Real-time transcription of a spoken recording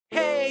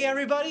Hey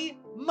everybody,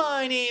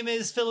 my name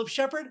is Phillip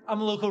Shepard.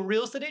 I'm a local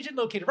real estate agent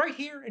located right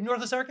here in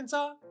Northwest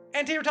Arkansas.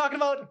 And today we're talking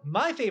about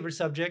my favorite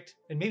subject,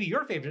 and maybe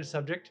your favorite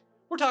subject.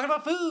 We're talking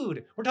about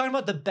food. We're talking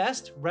about the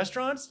best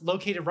restaurants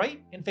located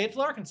right in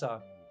Fayetteville, Arkansas.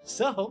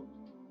 So,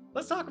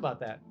 let's talk about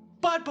that.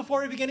 But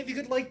before we begin, if you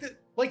could like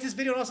this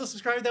video and also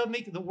subscribe, that would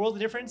make the world of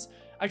difference.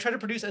 I try to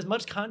produce as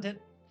much content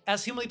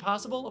as humanly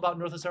possible about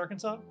Northwest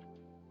Arkansas,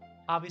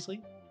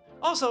 obviously.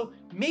 Also,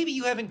 maybe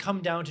you haven't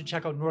come down to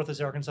check out Northwest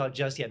Arkansas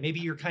just yet.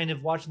 Maybe you're kind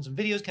of watching some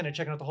videos, kind of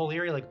checking out the whole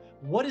area. Like,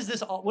 what is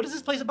this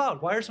place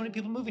about? Why are so many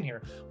people moving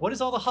here? What is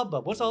all the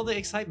hubbub? What's all the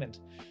excitement?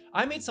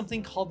 I made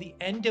something called the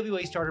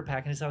NWA Starter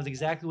Pack, and it sounds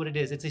exactly what it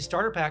is. It's a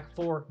starter pack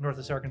for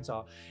Northwest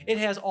Arkansas. It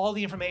has all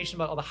the information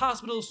about all the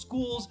hospitals,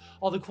 schools,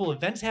 all the cool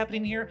events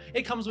happening here.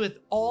 It comes with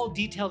all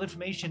detailed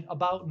information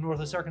about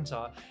Northwest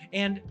Arkansas.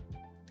 And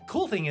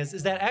cool thing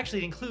is that actually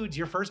it includes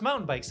your first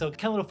mountain bike. So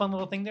kind of a little fun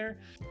little thing there.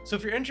 So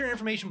if you're entering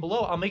information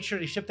below, I'll make sure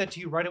to ship that to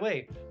you right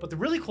away. But the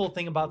really cool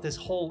thing about this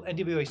whole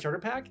NWA starter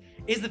pack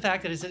is the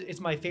fact that it's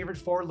my favorite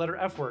 4-letter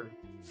F word,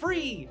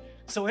 free.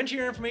 So enter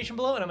your information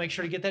below and I'll make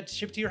sure to get that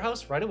shipped to your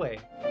house right away.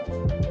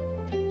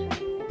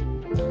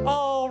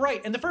 All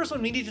right, and the first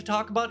one we need to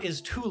talk about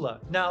is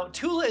Tula. Now,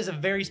 Tula is a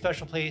very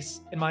special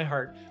place in my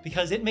heart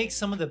because it makes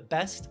some of the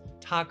best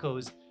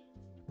tacos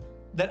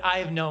that I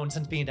have known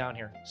since being down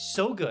here.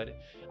 So good.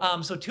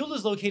 So Tula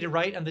is located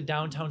right on the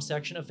downtown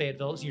section of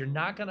Fayetteville, so you're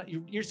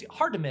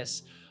hard to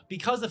miss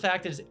because the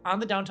fact that it's on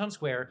the downtown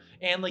square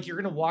and like you're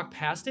gonna walk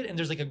past it and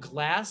there's like a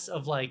glass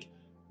of like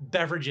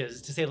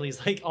beverages, to say the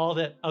least, like all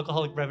the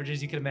alcoholic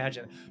beverages you can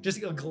imagine,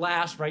 just a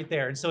glass right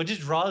there, and so it just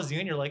draws you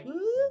in. You're like,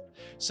 ooh.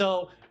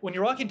 So when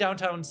you're walking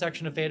downtown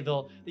section of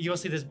Fayetteville, you'll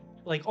see this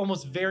like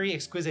almost very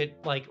exquisite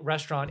like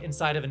restaurant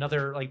inside of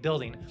another like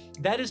building.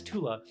 That is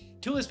Tula.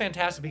 Tula is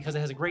fantastic because it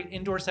has a great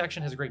indoor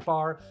section, has a great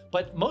bar,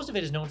 but most of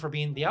it is known for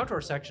being the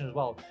outdoor section as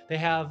well. They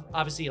have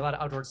obviously a lot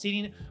of outdoor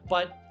seating,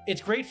 but it's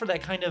great for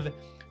that kind of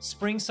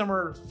spring,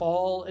 summer,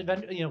 fall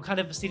event, kind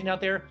of seating out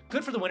there.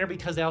 Good for the winter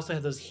because they also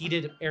have those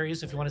heated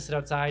areas. So if you want to sit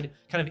outside,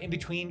 kind of in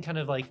between, kind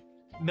of like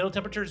middle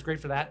temperature is great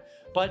for that.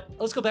 But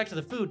let's go back to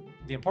the food,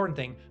 the important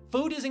thing.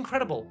 Food is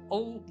incredible.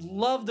 Oh,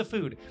 love the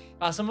food.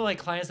 Some of my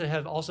clients that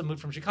have also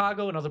moved from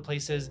Chicago and other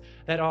places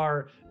that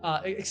are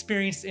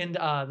experienced in,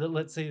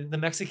 let's say, the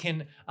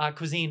Mexican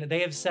cuisine, they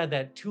have said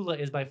that Tula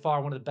is by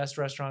far one of the best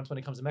restaurants when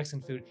it comes to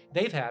Mexican food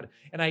they've had.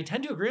 And I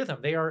tend to agree with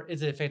them.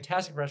 It's a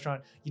fantastic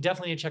restaurant. You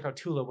definitely need to check out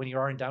Tula when you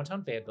are in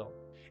downtown Fayetteville.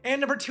 And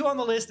number 2 on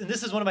the list, and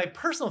this is one of my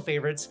personal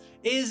favorites,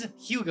 is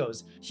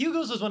Hugo's.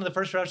 Hugo's was one of the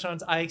first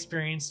restaurants I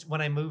experienced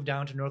when I moved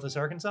down to Northwest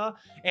Arkansas.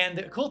 And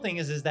the cool thing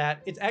is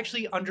that it's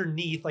actually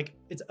underneath, like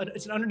it's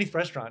an underneath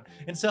restaurant.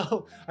 And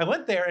so I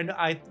went there and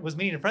I was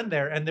meeting a friend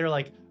there and they're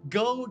like,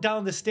 go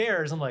down the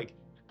stairs. I'm like,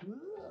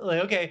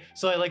 okay.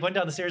 So I like went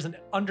down the stairs and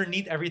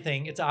underneath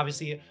everything, it's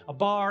obviously a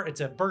bar,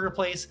 it's a burger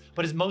place,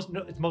 but it's most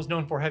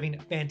known for having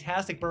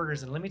fantastic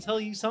burgers. And let me tell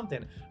you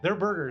something, their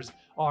burgers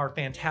are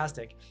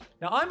fantastic.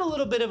 Now I'm a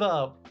little bit of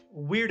a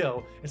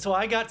weirdo, and so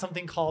I got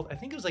something called, I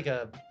think it was like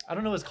I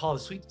don't know what it's called,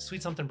 a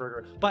sweet something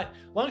burger. But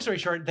long story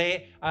short,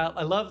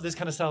 I love this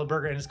kind of style of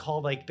burger, and it's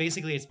called like,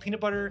 basically it's peanut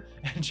butter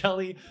and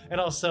jelly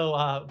and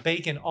also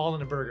bacon all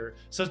in a burger.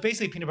 So it's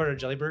basically peanut butter and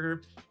jelly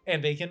burger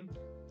and bacon.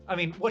 I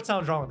mean, what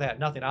sounds wrong with that?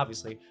 Nothing,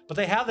 obviously. But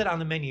they have that on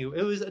the menu.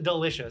 It was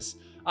delicious.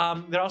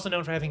 They're also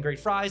known for having great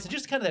fries and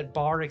just kind of that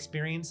bar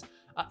experience.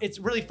 It's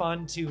really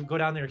fun to go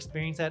down there and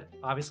experience that,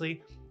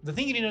 obviously. The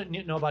thing you need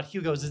to know about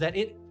Hugo's is that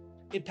it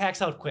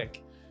packs out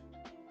quick.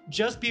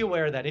 Just be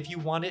aware that if you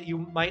want it, you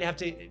might have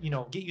to,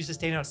 get used to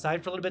staying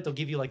outside for a little bit. They'll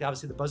give you like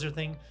obviously the buzzer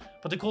thing.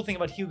 But the cool thing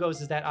about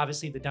Hugo's is that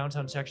obviously the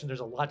downtown section,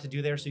 there's a lot to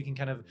do there. So you can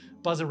kind of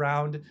buzz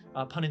around,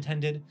 pun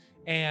intended,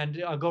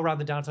 and go around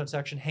the downtown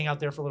section, hang out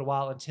there for a little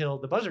while until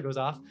the buzzer goes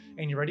off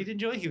and you're ready to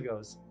enjoy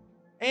Hugo's.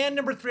 And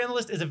number 3 on the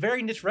list is a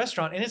very niche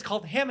restaurant, and it's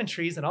called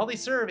Hammontree, and all they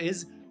serve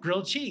is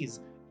grilled cheese.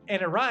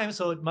 And it rhymes,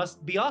 so it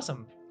must be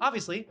awesome,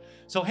 obviously.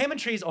 So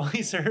Hammontree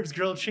only serves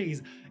grilled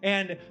cheese.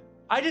 And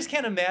I just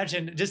can't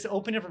imagine just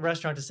opening up a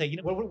restaurant to say,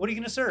 what are you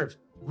gonna serve?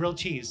 Grilled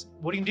cheese.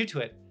 What are you gonna do to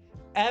it?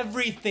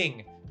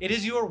 Everything. It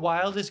is your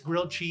wildest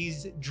grilled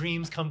cheese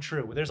dreams come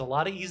true. There's a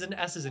lot of E's and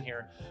S's in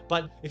here,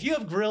 but if you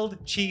have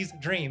grilled cheese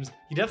dreams,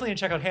 you definitely need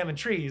to check out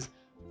Hammontree's.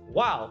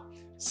 Wow.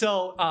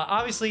 So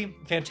obviously,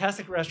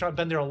 fantastic restaurant,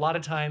 been there a lot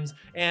of times,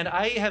 and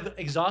I have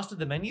exhausted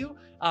the menu.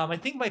 I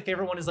think my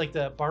favorite one is like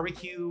the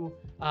barbecue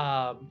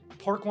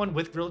pork one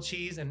with grilled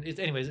cheese, and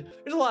anyways,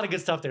 there's a lot of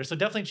good stuff there. So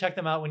definitely check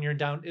them out when you're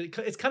down.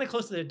 It's kind of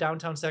close to the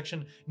downtown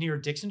section near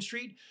Dixon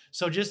Street.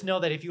 So just know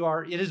that if you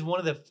are, it is one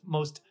of the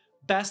most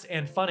best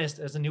and funnest,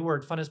 as a new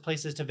word, funnest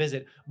places to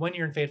visit when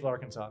you're in Fayetteville,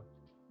 Arkansas.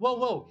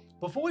 Whoa,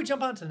 before we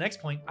jump on to the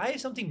next point, I have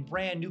something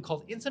brand new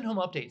called Instant Home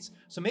Updates.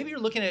 So maybe you're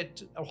looking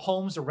at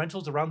homes or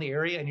rentals around the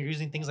area and you're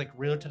using things like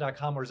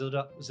Realtor.com or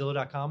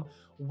Zillow.com.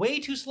 Way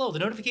too slow. The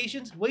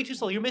notifications, way too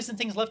slow. You're missing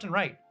things left and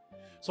right.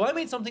 So I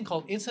made something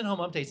called Instant Home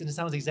Updates, and it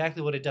sounds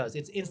exactly what it does.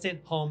 It's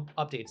Instant Home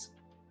Updates.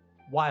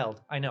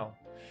 Wild, I know.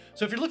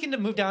 So if you're looking to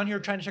move down here,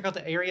 trying to check out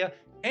the area,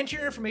 Enter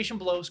your information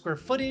below, square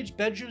footage,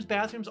 bedrooms,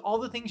 bathrooms, all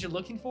the things you're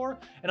looking for,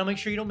 and I'll make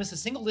sure you don't miss a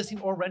single listing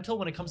or rental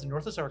when it comes to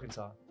Northwest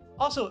Arkansas.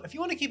 Also, if you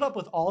want to keep up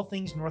with all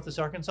things Northwest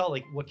Arkansas,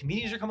 like what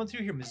comedians are coming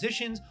through here,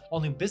 musicians, all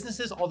new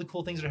businesses, all the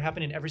cool things that are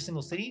happening in every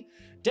single city,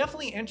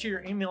 definitely enter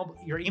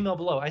your email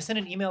below. I send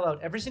an email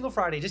out every single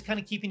Friday, just kind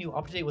of keeping you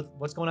up to date with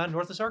what's going on in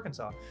Northwest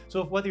Arkansas.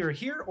 So whether you're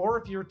here or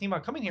if you're thinking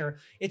about coming here,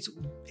 it's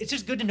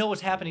just good to know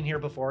what's happening here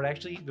before you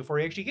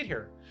actually get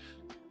here.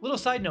 Little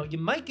side note, you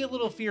might get a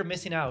little fear of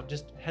missing out,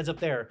 just heads up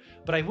there,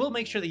 but I will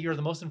make sure that you're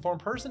the most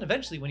informed person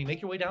eventually when you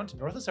make your way down to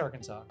Northwest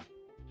Arkansas.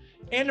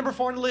 And number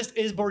 4 on the list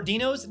is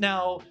Bordinos.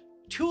 Now,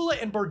 Tula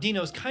and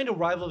Bordinos kind of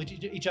rival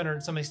each other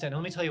to some extent.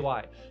 And let me tell you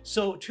why.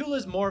 So Tula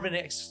is more of an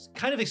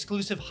kind of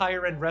exclusive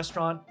higher end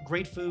restaurant,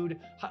 great food,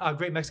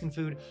 great Mexican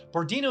food.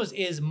 Bordinos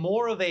is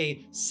more of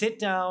a sit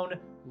down,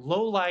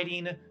 low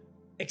lighting,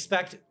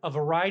 expect a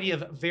variety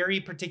of very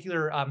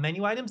particular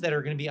menu items that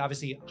are going to be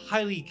obviously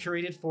highly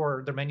curated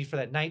for their menu for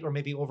that night or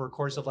maybe over a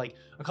course of like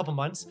a couple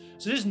months.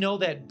 So just know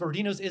that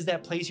Bordinos is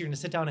that place you're going to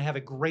sit down and have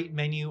a great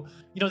menu.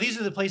 You know, these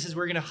are the places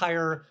we're going to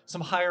hire some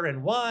higher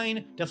end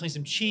wine, definitely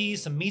some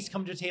cheese, some meats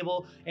come to the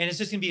table, and it's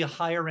just going to be a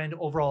higher end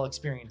overall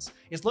experience.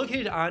 It's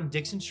located on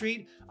Dixon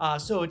Street,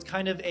 so it's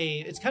kind of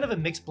a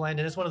mixed blend,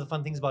 and it's one of the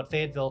fun things about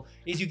Fayetteville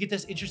is you get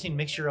this interesting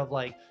mixture of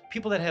like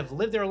people that have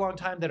lived there a long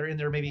time that are in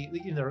their maybe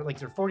in their like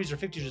their 40s or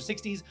 50s or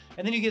 60s,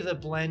 and then you get a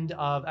blend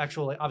of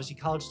actual like, obviously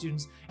college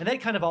students, and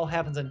that kind of all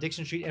happens on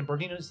Dixon Street, and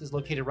Bordinos is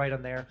located right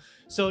on there.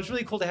 So it's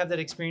really cool to have that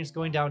experience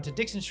going down to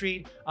Dixon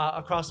Street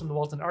across from the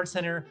Walton Arts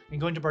Center and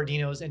going to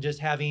Bordinos and just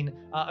having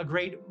a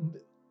great,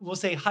 we'll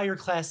say higher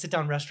class sit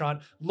down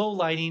restaurant, low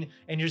lighting,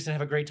 and you're just gonna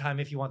have a great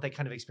time if you want that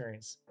kind of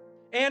experience.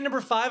 And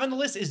number 5 on the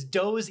list is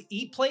Doe's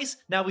Eat Place.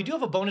 Now we do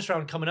have a bonus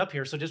round coming up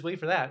here, so just wait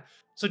for that.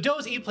 So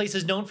Doe's Eat Place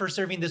is known for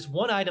serving this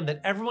one item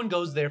that everyone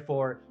goes there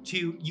for.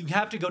 You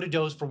have to go to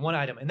Doe's for one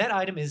item, and that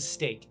item is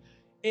steak.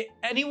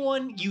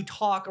 Anyone you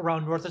talk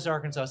around Northwest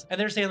Arkansas, and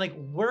they're saying like,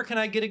 where can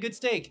I get a good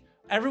steak?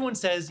 Everyone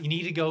says you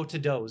need to go to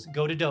Doe's,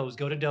 go to Doe's,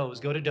 go to Doe's,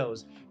 go to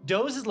Doe's.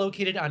 Doe's is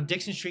located on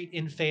Dixon Street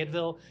in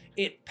Fayetteville.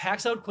 It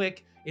packs out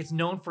quick. It's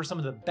known for some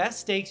of the best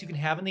steaks you can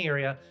have in the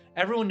area.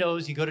 Everyone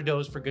knows you go to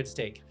Doe's for good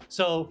steak.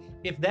 So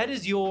if that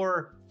is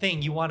your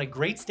thing, you want a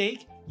great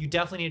steak, you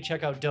definitely need to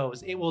check out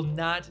Doe's. It will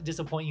not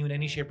disappoint you in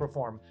any shape or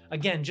form.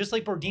 Again, just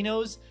like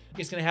Bordinos,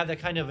 it's gonna have that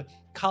kind of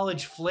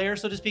college flair,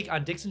 so to speak,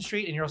 on Dixon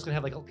Street, and you're also gonna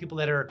have like people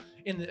that are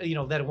in the, you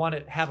know, that want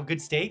to have a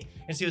good steak,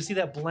 and so you'll see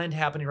that blend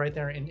happening right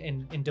there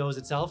in Doe's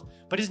itself.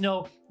 But just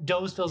know,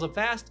 Doe's fills up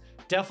fast.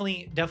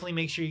 Definitely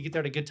make sure you get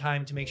there at a good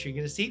time to make sure you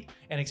get a seat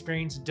and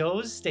experience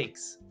Doe's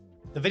steaks.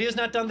 The video's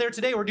not done there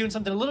today. We're doing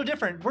something a little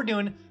different. We're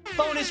doing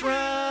bonus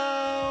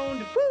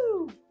round.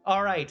 Woo!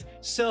 All right,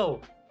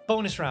 so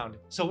bonus round.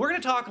 So we're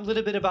gonna talk a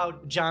little bit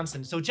about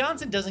Johnson. So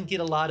Johnson doesn't get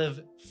a lot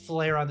of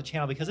flair on the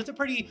channel because it's a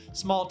pretty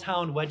small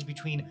town wedged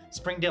between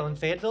Springdale and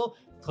Fayetteville,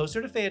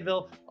 closer to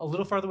Fayetteville, a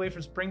little farther away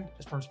from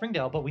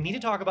Springdale, but we need to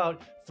talk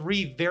about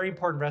 3 very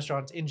important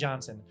restaurants in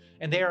Johnson,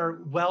 and they are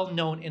well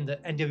known in the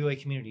NWA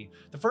community.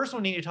 The first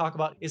one we need to talk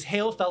about is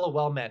Hail Fellow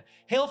Well Met.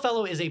 Hail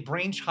Fellow is a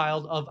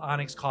brainchild of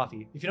Onyx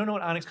Coffee. If you don't know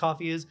what Onyx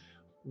Coffee is,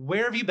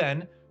 where have you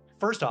been?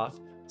 First off.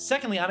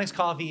 Secondly, Onyx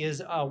Coffee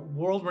is a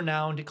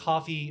world-renowned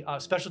coffee,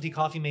 specialty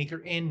coffee maker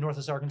in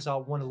Northwest Arkansas,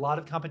 won a lot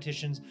of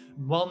competitions,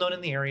 well-known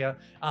in the area,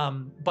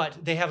 but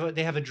they have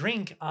a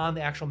drink on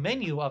the actual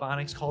menu of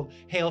Onyx called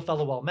Hail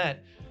Fellow Well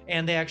Met,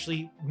 and they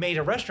actually made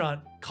a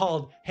restaurant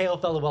called Hail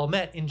Fellow Well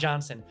Met in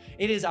Johnson.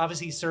 It is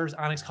obviously serves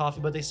Onyx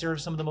Coffee, but they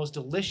serve some of the most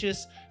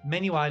delicious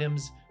menu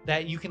items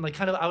that you can like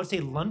kind of, I would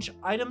say lunch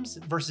items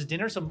versus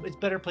dinner, so it's a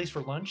better place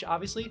for lunch,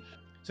 obviously.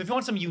 So if you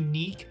want some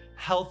unique,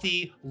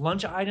 healthy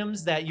lunch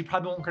items that you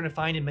probably won't going to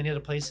find in many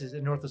other places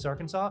in Northwest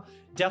Arkansas,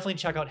 definitely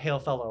check out Hail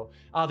Fellow.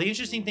 The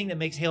interesting thing that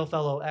makes Hail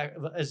Fellow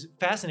as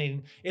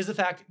fascinating is the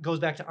fact it goes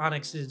back to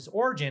Onyx's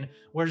origin,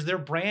 whereas their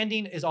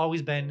branding has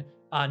always been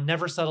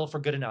never settle for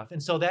good enough.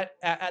 And so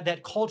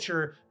that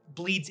culture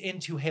bleeds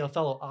into Hail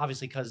Fellow,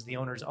 obviously because the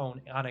owners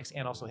own Onyx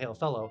and also Hail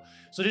Fellow.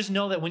 So just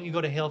know that when you go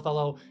to Hail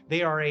Fellow,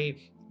 they are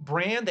a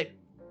brand that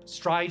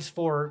strives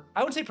for,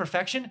 I would say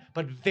perfection,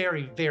 but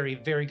very, very,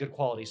 very good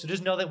quality. So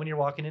just know that when you're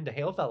walking into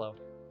Hail Fellow.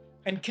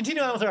 And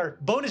continuing on with our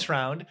bonus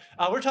round,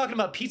 we're talking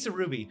about Pizza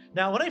Ruby.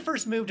 Now, when I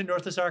first moved to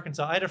Northwest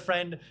Arkansas, I had a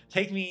friend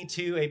take me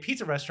to a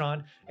pizza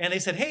restaurant, and they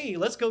said, hey,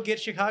 let's go get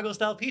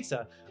Chicago-style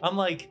pizza. I'm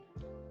like,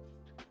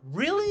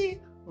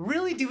 really?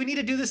 Really? Do we need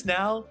to do this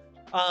now?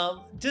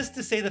 Just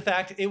to say the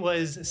fact, it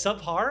was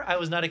subpar. I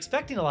was not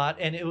expecting a lot,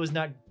 and it was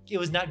not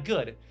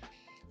good.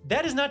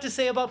 That is not to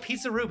say about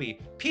Pizza Ruby.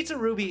 Pizza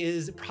Ruby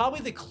is probably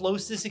the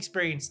closest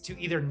experience to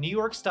either New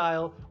York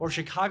style or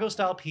Chicago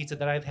style pizza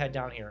that I've had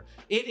down here.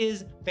 It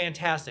is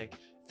fantastic.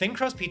 Thin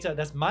crust pizza,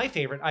 that's my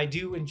favorite. I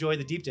do enjoy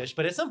the deep dish,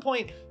 but at some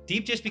point,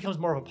 deep dish becomes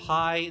more of a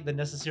pie than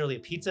necessarily a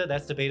pizza.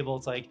 That's debatable.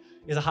 It's like,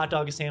 is a hot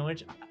dog a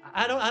sandwich?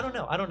 I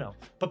don't know.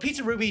 But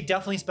Pizza Ruby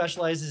definitely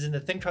specializes in the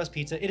thin crust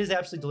pizza. It is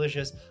absolutely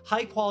delicious.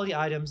 High quality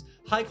items,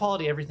 high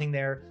quality everything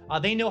there.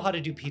 They know how to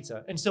do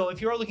pizza. And so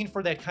if you're looking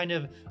for that kind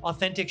of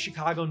authentic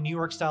Chicago, New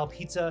York style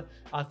pizza,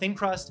 thin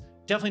crust,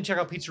 definitely check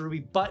out Pizzeria Ruby.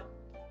 But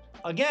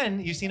again,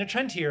 you've seen a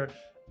trend here.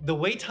 The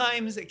wait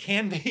times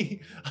can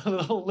be a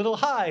little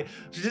high,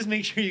 so just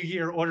make sure you get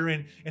your order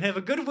in and have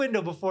a good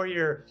window before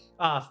you're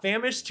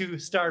famished to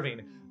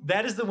starving.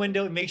 That is the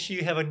window. Make sure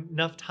you have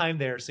enough time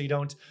there so you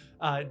don't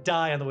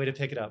die on the way to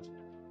pick it up.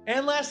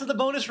 And last of the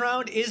bonus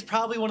round is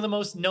probably one of the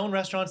most known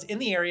restaurants in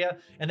the area,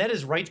 and that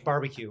is Wrights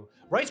BBQ.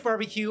 Wrights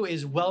BBQ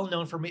is well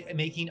known for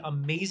making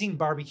amazing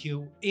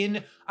barbecue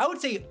in, I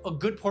would say, a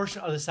good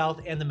portion of the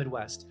South and the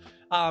Midwest.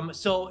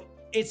 So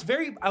it's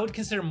very, I would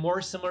consider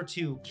more similar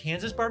to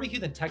Kansas barbecue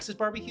than Texas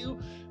barbecue,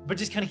 but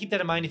just kind of keep that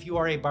in mind if you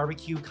are a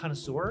barbecue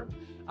connoisseur.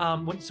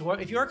 So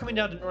if you are coming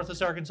down to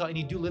Northwest Arkansas and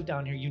you do live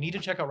down here, you need to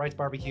check out Wrights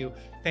BBQ.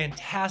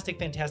 Fantastic,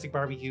 fantastic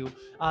barbecue.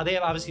 They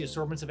have obviously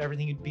assortments of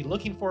everything you'd be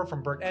looking for,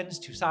 from burnt ends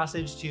to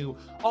sausage to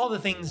all the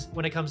things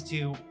when it comes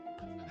to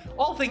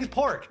all things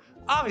pork,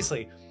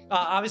 obviously.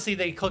 Obviously,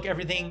 they cook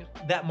everything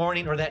that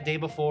morning or that day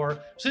before.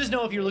 So just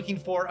know if you're looking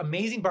for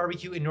amazing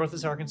barbecue in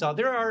Northwest Arkansas,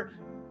 there are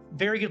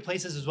very good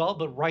places as well,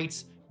 but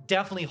Wrights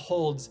definitely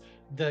holds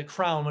the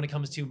crown when it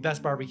comes to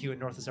best barbecue in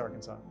Northwest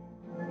Arkansas.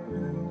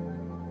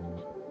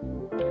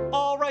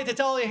 All right, that's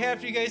all I have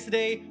for you guys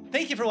today.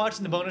 Thank you for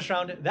watching the bonus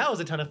round. That was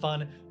a ton of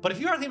fun. But if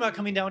you are thinking about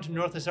coming down to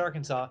Northwest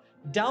Arkansas,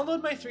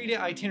 download my 3-day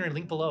itinerary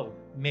link below.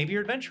 Maybe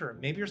you're an adventurer,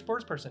 maybe you're a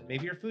sports person,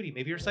 maybe you're a foodie,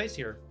 maybe you're a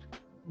sightseer,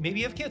 maybe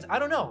you have kids, I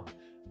don't know.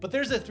 But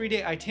there's a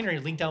 3-day itinerary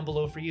link down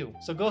below for you.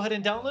 So go ahead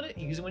and download it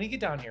and use it when you get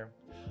down here.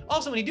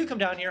 Also, when you do come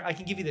down here, I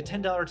can give you the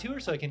 $10 tour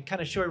so I can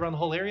kind of show you around the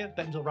whole area.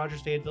 Bentonville,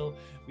 Rogers, Fayetteville.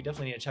 We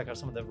definitely need to check out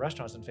some of the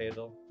restaurants in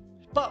Fayetteville.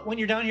 But when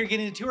you're down here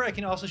getting the tour, I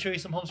can also show you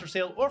some homes for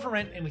sale or for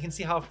rent, and we can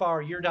see how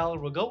far your dollar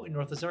will go in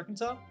Northwest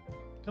Arkansas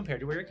compared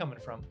to where you're coming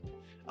from.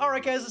 All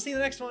right, guys, I'll see you in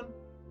the next one.